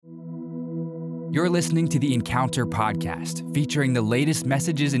You're listening to the Encounter podcast, featuring the latest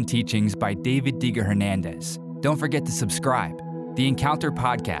messages and teachings by David Diga Hernandez. Don't forget to subscribe. The Encounter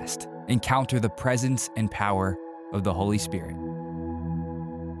podcast. Encounter the presence and power of the Holy Spirit.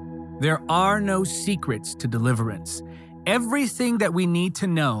 There are no secrets to deliverance. Everything that we need to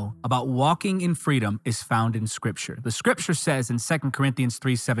know about walking in freedom is found in Scripture. The Scripture says in 2 Corinthians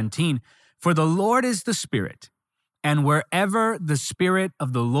 3:17, "For the Lord is the Spirit, and wherever the Spirit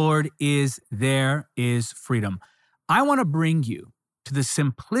of the Lord is, there is freedom." I want to bring you to the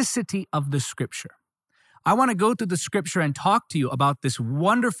simplicity of the Scripture. I want to go through the Scripture and talk to you about this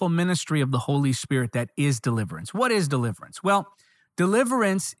wonderful ministry of the Holy Spirit that is deliverance. What is deliverance? Well,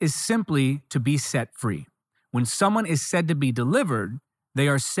 deliverance is simply to be set free. When someone is said to be delivered, they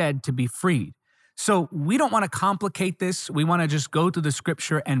are said to be freed. So we don't want to complicate this. We want to just go through the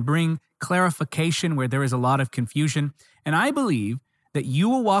Scripture and bring clarification where there is a lot of confusion. And I believe that you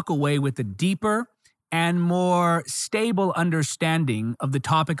will walk away with a deeper and more stable understanding of the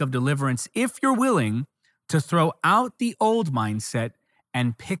topic of deliverance if you're willing to throw out the old mindset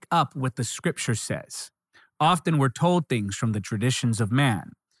and pick up what the Scripture says. Often we're told things from the traditions of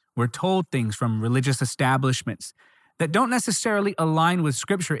man. We're told things from religious establishments that don't necessarily align with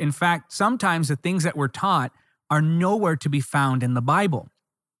Scripture. In fact, sometimes the things that we're taught are nowhere to be found in the Bible.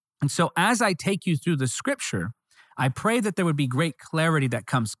 And so as I take you through the Scripture, I pray that there would be great clarity that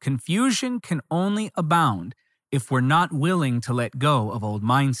comes. Confusion can only abound if we're not willing to let go of old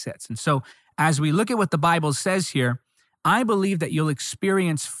mindsets. And so as we look at what the Bible says here, I believe that you'll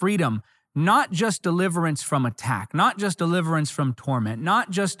experience freedom, not just deliverance from attack, not just deliverance from torment,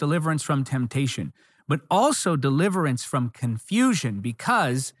 not just deliverance from temptation, but also deliverance from confusion,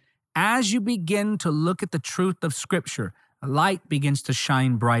 because as you begin to look at the truth of Scripture, light begins to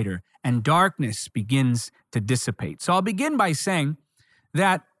shine brighter and darkness begins to dissipate. So I'll begin by saying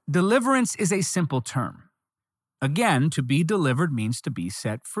that deliverance is a simple term. Again, to be delivered means to be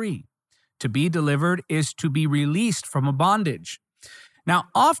set free. To be delivered is to be released from a bondage. Now,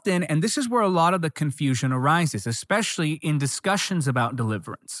 often, and this is where a lot of the confusion arises, especially in discussions about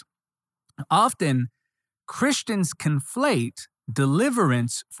deliverance, often Christians conflate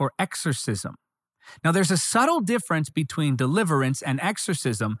deliverance for exorcism. Now, there's a subtle difference between deliverance and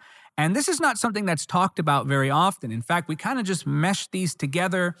exorcism, and this is not something that's talked about very often. In fact, we kind of just mesh these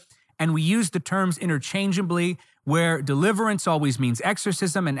together and we use the terms interchangeably, where deliverance always means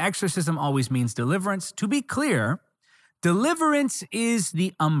exorcism and exorcism always means deliverance. To be clear, deliverance is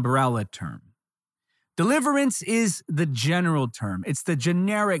the umbrella term. Deliverance is the general term. It's the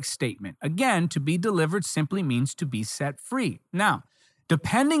generic statement. Again, to be delivered simply means to be set free. Now,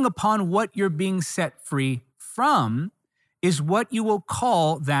 depending upon what you're being set free from is what you will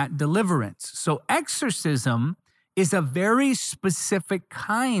call that deliverance. So exorcism is a very specific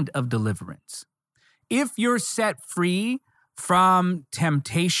kind of deliverance. If you're set free from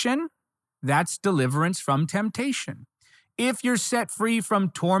temptation, that's deliverance from temptation. If you're set free from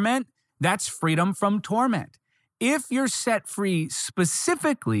torment, that's freedom from torment. If you're set free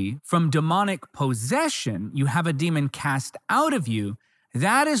specifically from demonic possession, you have a demon cast out of you,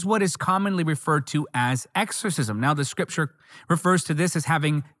 that is what is commonly referred to as exorcism. Now, the Scripture refers to this as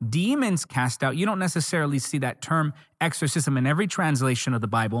having demons cast out. You don't necessarily see that term exorcism in every translation of the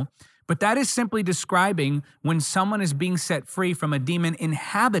Bible, but that is simply describing when someone is being set free from a demon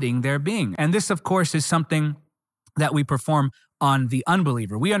inhabiting their being. And this, of course, is something that we perform on the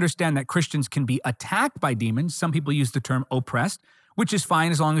unbeliever. We understand that Christians can be attacked by demons. Some people use the term oppressed, which is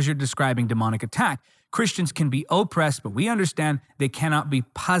fine as long as you're describing demonic attack. Christians can be oppressed, but we understand they cannot be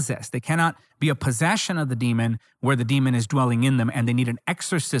possessed. They cannot be a possession of the demon where the demon is dwelling in them, and they need an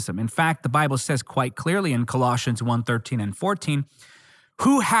exorcism. In fact, the Bible says quite clearly in Colossians 1:13 and 14,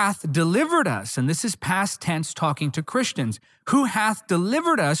 "Who hath delivered us," and this is past tense talking to Christians, "who hath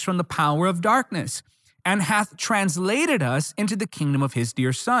delivered us from the power of darkness, and hath translated us into the kingdom of his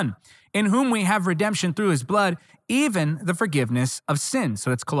dear Son, in whom we have redemption through his blood, even the forgiveness of sins."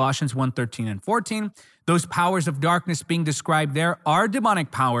 So that's Colossians 1:13 and 14. Those powers of darkness being described there are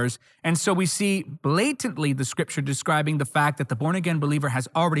demonic powers. And so we see blatantly the Scripture describing the fact that the born-again believer has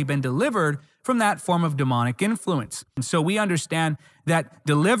already been delivered from that form of demonic influence. And so we understand that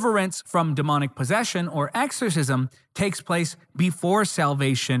deliverance from demonic possession or exorcism takes place before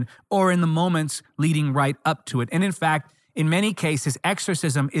salvation or in the moments leading right up to it. And in fact, in many cases,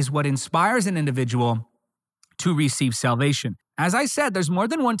 exorcism is what inspires an individual to receive salvation. As I said, there's more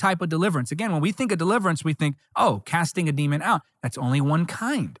than one type of deliverance. Again, when we think of deliverance, we think, oh, casting a demon out. That's only one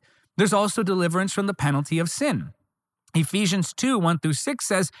kind. There's also deliverance from the penalty of sin. Ephesians 2:1-6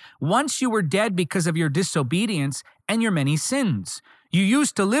 says, "Once you were dead because of your disobedience and your many sins, You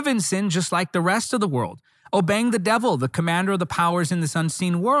used to live in sin just like the rest of the world, obeying the devil, the commander of the powers in this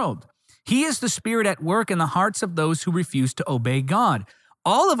unseen world. He is the spirit at work in the hearts of those who refuse to obey God.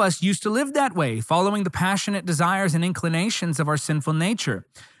 All of us used to live that way, following the passionate desires and inclinations of our sinful nature.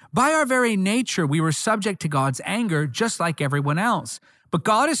 By our very nature, we were subject to God's anger just like everyone else. But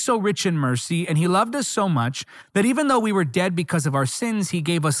God is so rich in mercy, and He loved us so much that even though we were dead because of our sins, He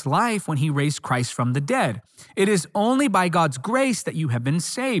gave us life when He raised Christ from the dead. It is only by God's grace that you have been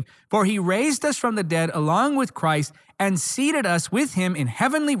saved, for He raised us from the dead along with Christ and seated us with Him in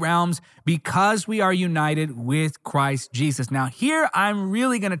heavenly realms because we are united with Christ Jesus. Now here, I'm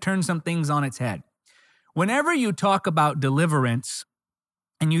really going to turn some things on its head. Whenever you talk about deliverance,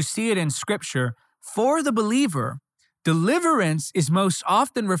 and you see it in Scripture, for the believer, deliverance is most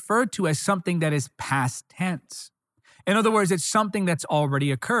often referred to as something that is past tense. In other words, it's something that's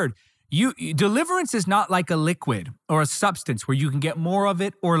already occurred. Deliverance is not like a liquid or a substance where you can get more of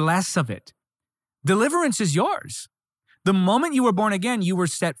it or less of it. Deliverance is yours. The moment you were born again, you were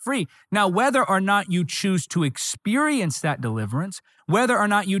set free. Now, whether or not you choose to experience that deliverance, whether or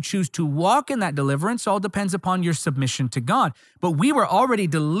not you choose to walk in that deliverance, all depends upon your submission to God. But we were already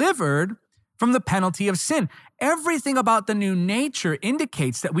delivered from the penalty of sin. Everything about the new nature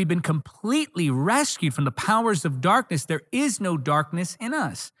indicates that we've been completely rescued from the powers of darkness. There is no darkness in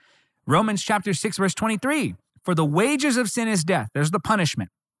us. Romans chapter 6, verse 23, for the wages of sin is death. There's the punishment.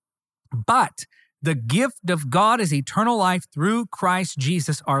 But the gift of God is eternal life through Christ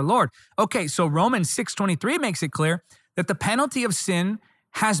Jesus our Lord. Okay, so Romans 6:23 makes it clear that the penalty of sin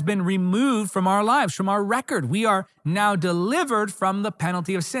has been removed from our lives, from our record. We are now delivered from the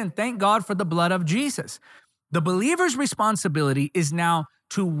penalty of sin. Thank God for the blood of Jesus. The believer's responsibility is now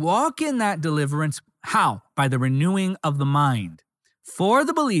to walk in that deliverance. How? By the renewing of the mind. For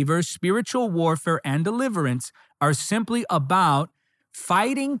the believer, spiritual warfare and deliverance are simply about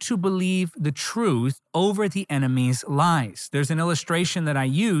fighting to believe the truth over the enemy's lies. There's an illustration that I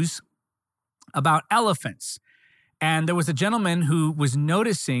use about elephants. And there was a gentleman who was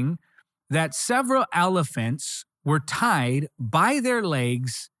noticing that several elephants were tied by their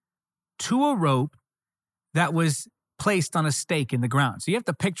legs to a rope that was placed on a stake in the ground. So you have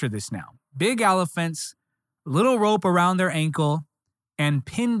to picture this now. Big elephants, little rope around their ankle, and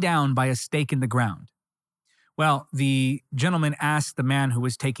pinned down by a stake in the ground. Well, the gentleman asked the man who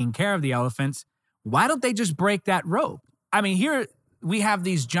was taking care of the elephants, why don't they just break that rope? I mean, here we have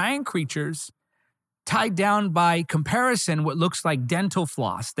these giant creatures tied down by comparison what looks like dental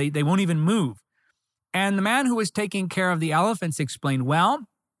floss. They won't even move. And the man who was taking care of the elephants explained, well,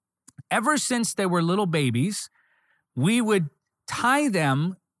 ever since they were little babies, we would tie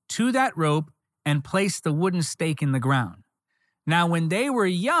them to that rope and place the wooden stake in the ground. Now, when they were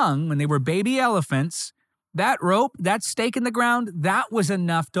young, when they were baby elephants, that rope, that stake in the ground, that was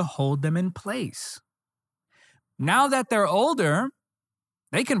enough to hold them in place. Now that they're older,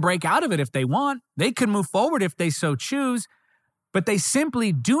 they can break out of it if they want. They can move forward if they so choose, but they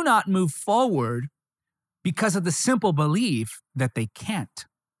simply do not move forward because of the simple belief that they can't.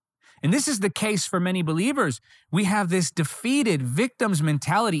 And this is the case for many believers. We have this defeated victim's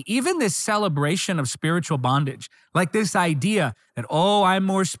mentality, even this celebration of spiritual bondage, like this idea that, oh, I'm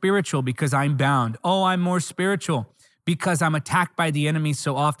more spiritual because I'm bound. Oh, I'm more spiritual because I'm attacked by the enemy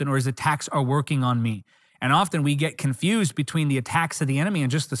so often, or his attacks are working on me. And often we get confused between the attacks of the enemy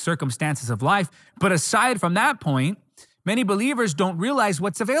and just the circumstances of life. But aside from that point, many believers don't realize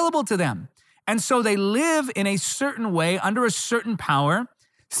what's available to them. And so they live in a certain way under a certain power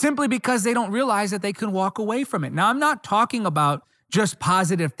simply because they don't realize that they can walk away from it. Now, I'm not talking about just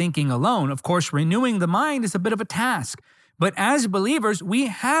positive thinking alone. Of course, renewing the mind is a bit of a task. But as believers, we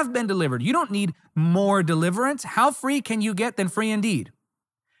have been delivered. You don't need more deliverance. How free can you get than free indeed?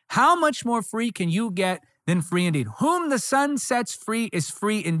 How much more free can you get than free indeed? Whom the Son sets free is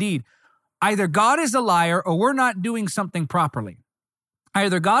free indeed. Either God is a liar or we're not doing something properly.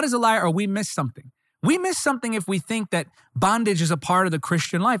 Either God is a liar or we miss something. We miss something if we think that bondage is a part of the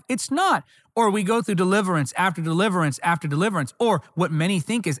Christian life. It's not. Or we go through deliverance after deliverance after deliverance, or what many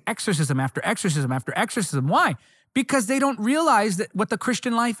think is exorcism after exorcism after exorcism. Why? Because they don't realize that what the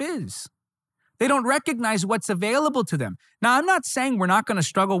Christian life is. They don't recognize what's available to them. Now, I'm not saying we're not going to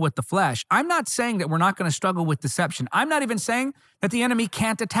struggle with the flesh. I'm not saying that we're not going to struggle with deception. I'm not even saying that the enemy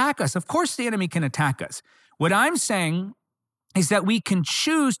can't attack us. Of course, the enemy can attack us. What I'm saying is that we can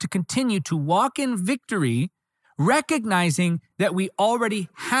choose to continue to walk in victory, recognizing that we already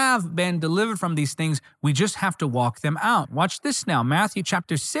have been delivered from these things. We just have to walk them out. Watch this now. Matthew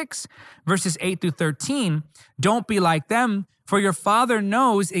chapter 6, verses 8 through 13. Don't be like them, For your Father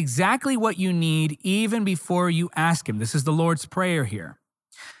knows exactly what you need even before you ask him. This is the Lord's Prayer here.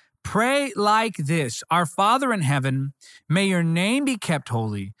 Pray like this: Our Father in heaven, may your name be kept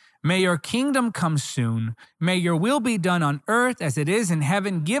holy. May your kingdom come soon. May your will be done on earth as it is in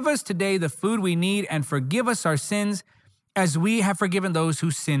heaven. Give us today the food we need and forgive us our sins as we have forgiven those who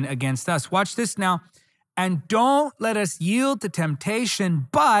sin against us. Watch this now. And don't let us yield to temptation,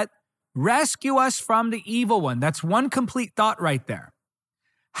 but rescue us from the evil one. That's one complete thought right there.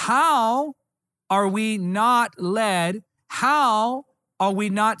 How are we not led? How are we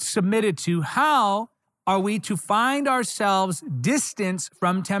not submitted to? How are we to find ourselves distance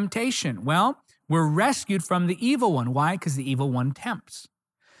from temptation? Well, we're rescued from the evil one. Why? Because the evil one tempts.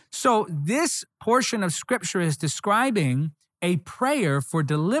 So this portion of scripture is describing a prayer for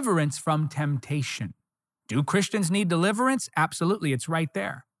deliverance from temptation. Do Christians need deliverance? Absolutely, it's right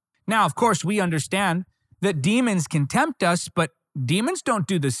there. Now, of course, we understand that demons can tempt us, but demons don't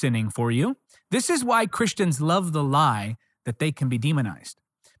do the sinning for you. This is why Christians love the lie that they can be demonized,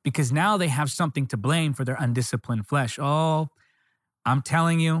 because now they have something to blame for their undisciplined flesh. Oh, I'm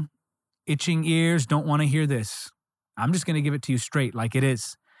telling you, itching ears don't want to hear this. I'm just going to give it to you straight like it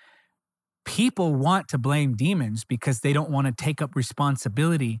is. People want to blame demons because they don't want to take up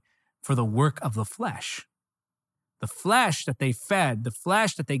responsibility for the work of the flesh. The flesh that they fed, the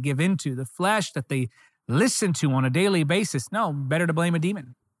flesh that they give into, the flesh that they listen to on a daily basis. No, better to blame a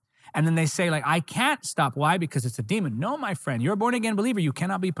demon. And then they say, like, I can't stop. Why? Because it's a demon. No, my friend, you're a born-again believer. You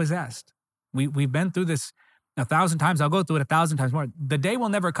cannot be possessed. We've been through this 1,000 times. I'll go through it 1,000 times more. The day will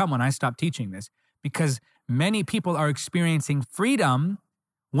never come when I stop teaching this, because many people are experiencing freedom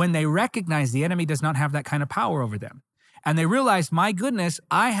when they recognize the enemy does not have that kind of power over them. And they realize, my goodness,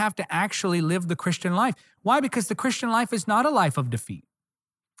 I have to actually live the Christian life. Why? Because the Christian life is not a life of defeat.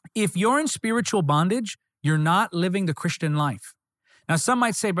 If you're in spiritual bondage, you're not living the Christian life. Now, some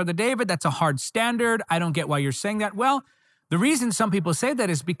might say, Brother David, that's a hard standard. I don't get why you're saying that. Well, the reason some people say that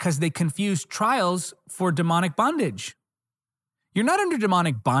is because they confuse trials for demonic bondage. You're not under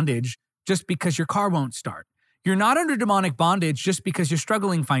demonic bondage just because your car won't start. You're not under demonic bondage just because you're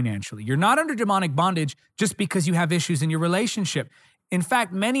struggling financially. You're not under demonic bondage just because you have issues in your relationship. In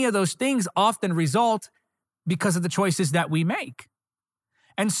fact, many of those things often result because of the choices that we make.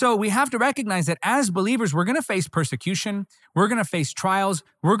 And so we have to recognize that as believers, we're going to face persecution. We're going to face trials.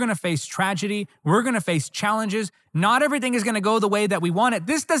 We're going to face tragedy. We're going to face challenges. Not everything is going to go the way that we want it.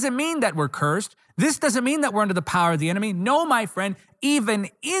 This doesn't mean that we're cursed. This doesn't mean that we're under the power of the enemy. No, my friend, even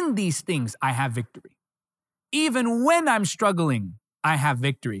in these things, I have victory. Even when I'm struggling, I have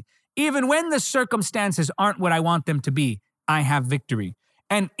victory. Even when the circumstances aren't what I want them to be, I have victory.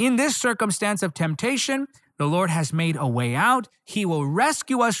 And in this circumstance of temptation, the Lord has made a way out. He will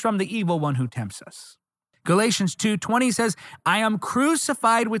rescue us from the evil one who tempts us. Galatians 2:20 says, I am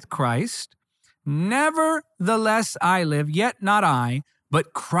crucified with Christ. Nevertheless I live, yet not I,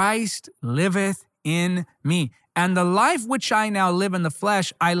 but Christ liveth in me. And the life which I now live in the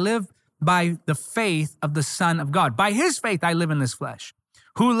flesh, I live by the faith of the Son of God. By his faith I live in this flesh,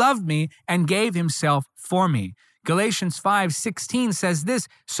 who loved me and gave himself for me. Galatians 5:16 says this,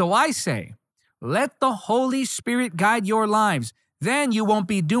 so I say, let the Holy Spirit guide your lives. Then you won't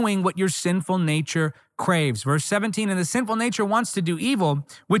be doing what your sinful nature craves. Verse 17, and the sinful nature wants to do evil,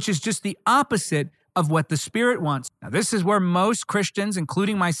 which is just the opposite of what the Spirit wants. Now, this is where most Christians,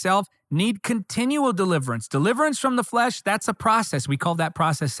 including myself, need continual deliverance. Deliverance from the flesh, that's a process. We call that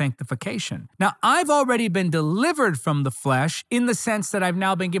process sanctification. Now, I've already been delivered from the flesh in the sense that I've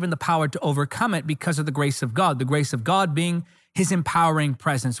now been given the power to overcome it because of the grace of God. The grace of God being his empowering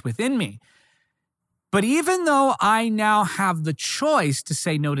presence within me. But even though I now have the choice to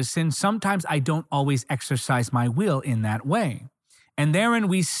say no to sin, sometimes I don't always exercise my will in that way. And therein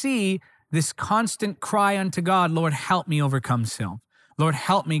we see this constant cry unto God, Lord, help me overcome sin. Lord,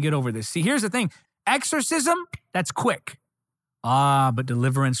 help me get over this. See, here's the thing. Exorcism, that's quick. But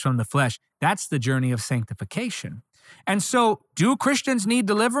deliverance from the flesh, that's the journey of sanctification. And so, do Christians need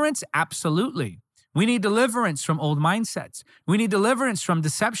deliverance? Absolutely. We need deliverance from old mindsets. We need deliverance from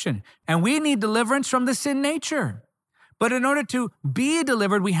deception. And we need deliverance from the sin nature. But in order to be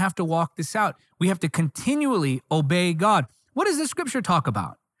delivered, we have to walk this out. We have to continually obey God. What does the scripture talk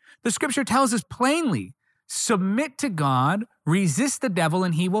about? The scripture tells us plainly, submit to God, resist the devil,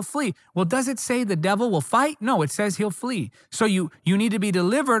 and he will flee. Well, does it say the devil will fight? No, it says he'll flee. So you need to be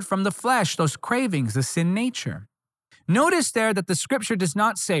delivered from the flesh, those cravings, the sin nature. Notice there that the scripture does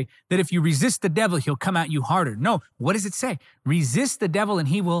not say that if you resist the devil, he'll come at you harder. No, what does it say? Resist the devil and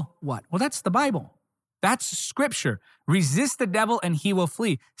he will what? Well, that's the Bible. That's scripture. Resist the devil and he will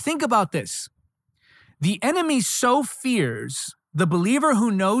flee. Think about this. The enemy so fears the believer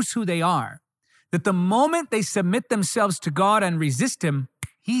who knows who they are that the moment they submit themselves to God and resist him,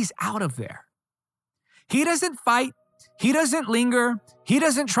 he's out of there. He doesn't fight. He doesn't linger. He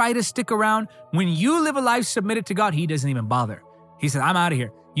doesn't try to stick around. When you live a life submitted to God, he doesn't even bother. He says, I'm out of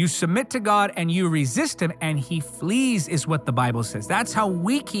here. You submit to God and you resist him and he flees is what the Bible says. That's how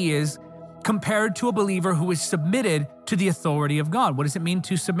weak he is compared to a believer who is submitted to the authority of God. What does it mean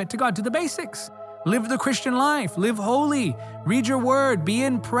to submit to God? To the basics. Live the Christian life. Live holy. Read your word. Be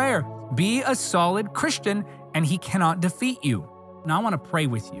in prayer. Be a solid Christian and he cannot defeat you. Now I want to pray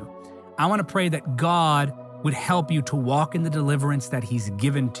with you. I want to pray that God would help you to walk in the deliverance that he's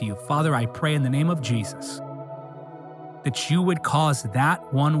given to you. Father, I pray in the name of Jesus that you would cause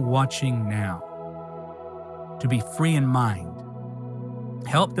that one watching now to be free in mind.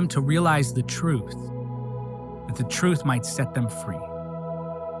 Help them to realize the truth, that the truth might set them free.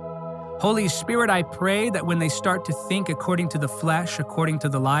 Holy Spirit, I pray that when they start to think according to the flesh, according to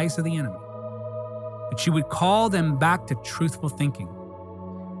the lies of the enemy, that you would call them back to truthful thinking.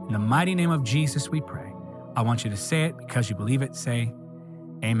 In the mighty name of Jesus, we pray. I want you to say it because you believe it. Say,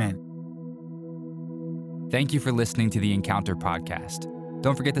 amen. Thank you for listening to the Encounter Podcast.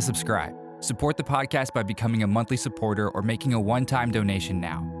 Don't forget to subscribe. Support the podcast by becoming a monthly supporter or making a one-time donation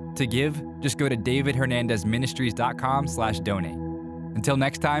now. To give, just go to davidhernandezministries.com/donate. Until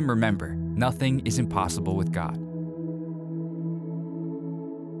next time, remember, nothing is impossible with God.